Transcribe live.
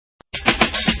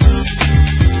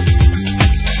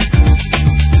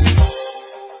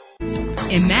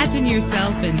Imagine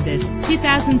yourself in this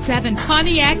 2007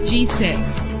 Pontiac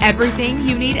G6. Everything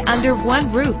you need under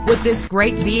one roof with this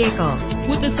great vehicle.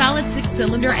 With a solid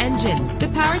 6-cylinder engine, the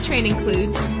powertrain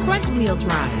includes front-wheel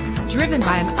drive, driven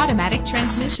by an automatic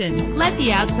transmission. Let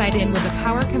the outside in with a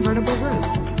power convertible roof.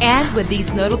 And with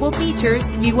these notable features,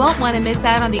 you won't want to miss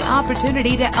out on the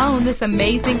opportunity to own this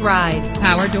amazing ride.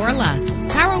 Power door locks,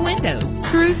 power windows,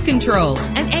 cruise control,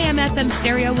 an AM/FM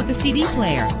stereo with a CD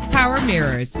player, power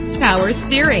mirrors, power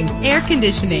steering, air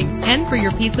conditioning. And for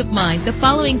your peace of mind, the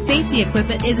following safety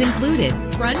equipment is included: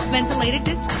 front ventilated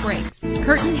disc brakes,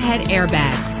 curtain head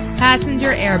airbags,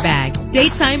 passenger airbag,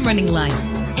 daytime running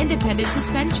lights, independent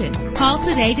suspension. Call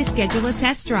today to schedule a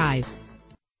test drive.